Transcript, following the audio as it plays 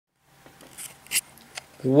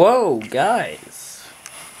Whoa, guys.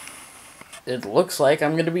 It looks like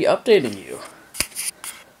I'm going to be updating you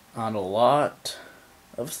on a lot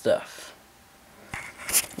of stuff.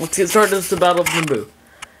 Let's get started with the Battle of Naboo.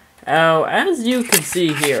 Now, as you can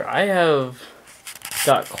see here, I have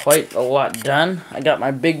got quite a lot done. I got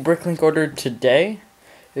my big bricklink ordered today.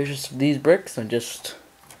 It was just these bricks. I just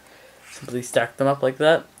simply stacked them up like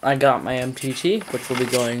that. I got my MTT, which will be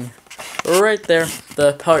going right there.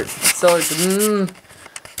 The part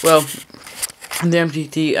well, the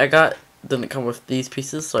MTT I got didn't come with these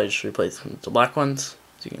pieces, so I just replaced them with the black ones,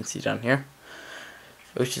 as you can see down here.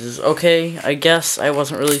 Which is okay, I guess. I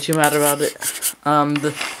wasn't really too mad about it.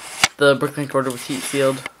 The bricklink order was heat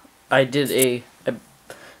sealed. I did a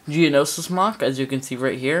Geonosis mock, as you can see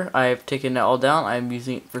right here. I've taken it all down. I'm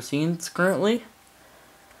using it for scenes currently.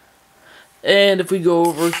 And if we go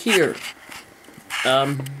over here,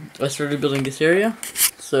 I started building this area.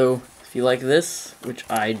 So if you like this, which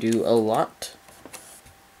I do a lot,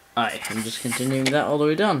 I am just continuing that all the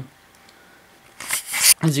way down.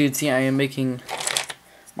 As you can see, I am making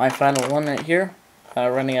my final one right here,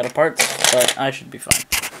 running out of parts, but I should be fine.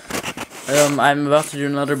 I'm about to do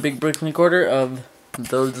another big bricklink order of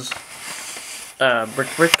those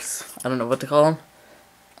bricks. I don't know what to call them,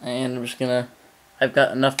 and I'm just gonna. I've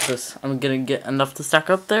got enough to. I'm gonna get enough to stack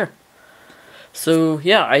up there. So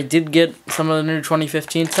yeah, I did get some of the new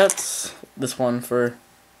 2015 sets. This one, for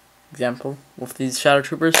example, with these Shadow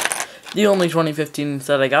Troopers. The only 2015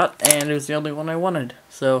 set I got, and it was the only one I wanted.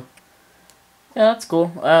 So yeah, that's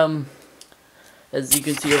cool. As you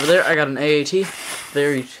can see over there, I got an AAT.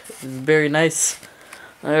 Very nice.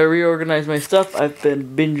 I reorganized my stuff. I've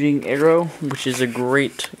been binging Arrow, which is a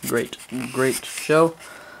great show.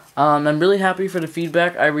 I'm really happy for the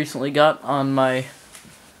feedback I recently got on my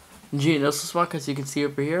Geonosis mock, as you can see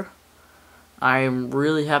over here. I'm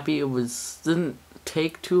really happy. Didn't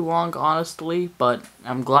take too long, honestly, but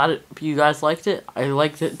I'm glad you guys liked it. I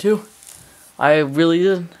liked it too. I really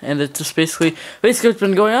did, and it's just basically what's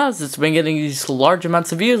been going on is it's been getting these large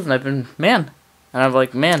amounts of views, and I'm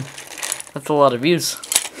like, man, that's a lot of views.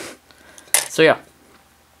 So yeah,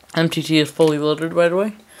 MTT is fully loaded, by the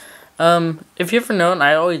way. If you've ever known,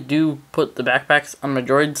 I always do put the backpacks on my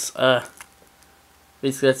droids.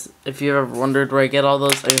 Basically, if you ever wondered where I get all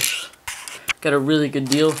those, I just got a really good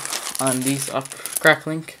deal on these off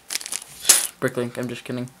Bricklink, I'm just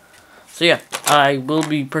kidding. So yeah, I will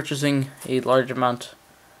be purchasing a large amount.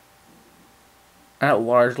 Not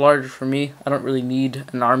large for me. I don't really need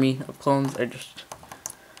an army of clones.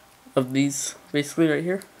 Of these, basically right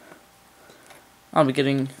here. I'll be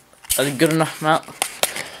getting a good enough amount.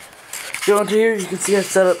 Go into here, you can see I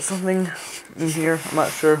set up something in here. I'm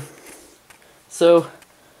not sure. So,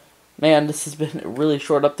 man, this has been a really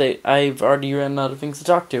short update. I've already ran out of things to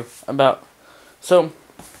talk to about. So,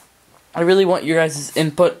 I really want your guys'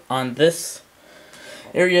 input on this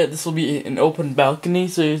area. This will be an open balcony,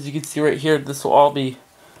 so as you can see right here, this will all be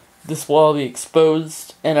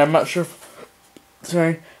exposed, and I'm not sure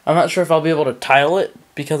if I'll be able to tile it,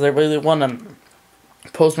 because I really want to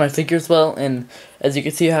pose my figures well. And as you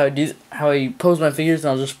can see how I pose my figures,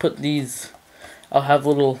 I'll just put these. I'll have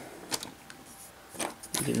little.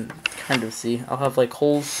 You can kind of see. I'll have like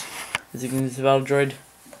holes, as you can see the battle droid.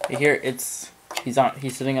 Right here, he's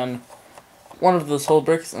sitting on one of those whole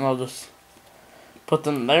bricks, and I'll just put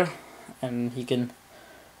them there, and he can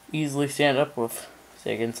easily stand up with.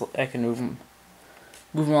 See, I can move him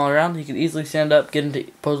all around. He can easily stand up, get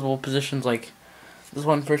into posable positions like this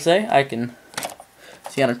one per se. I can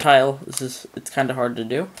see on a tile. It's kind of hard to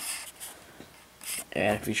do,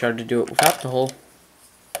 and if you tried to do it without the hole,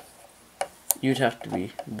 you'd have to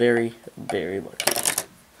be very lucky.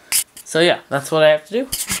 So yeah, that's what I have to do.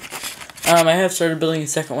 I have started building a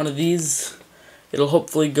second one of these. It'll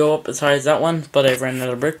hopefully go up as high as that one, but I've ran out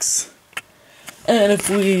of bricks. And if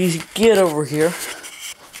we get over here,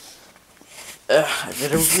 I've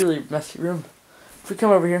got a really messy room. If we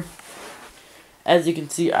come over here, as you can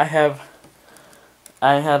see, I had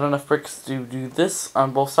enough bricks to do this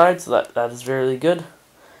on both sides, so that is very good.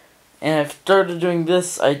 And I've started doing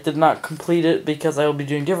this. I did not complete it because I will be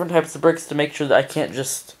doing different types of bricks to make sure that I can't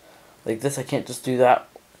just, like this, I can't just do that.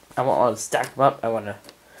 I want to stack them up. I want to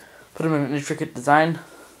put them in an intricate design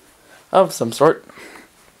of some sort.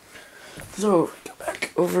 So, go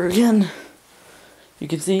back over again. You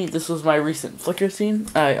can see this was my recent Flickr scene.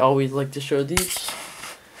 I always like to show these.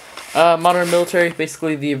 Modern military,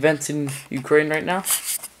 basically the events in Ukraine right now.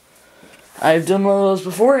 I've done one of those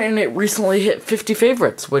before, and it recently hit 50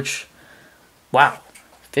 favorites, which, wow,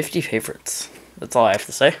 50 favorites. That's all I have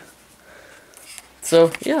to say.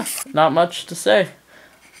 So, yeah, not much to say.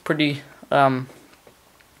 Pretty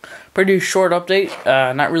pretty short update.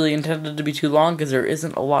 Not really intended to be too long because there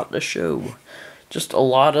isn't a lot to show. Just a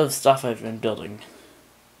lot of stuff I've been building.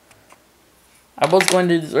 I was going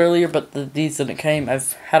to do this earlier, but these didn't came.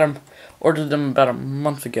 I've had them, ordered them about a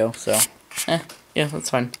month ago, so yeah, that's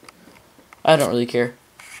fine. I don't really care.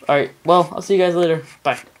 Alright, well, I'll see you guys later.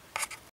 Bye.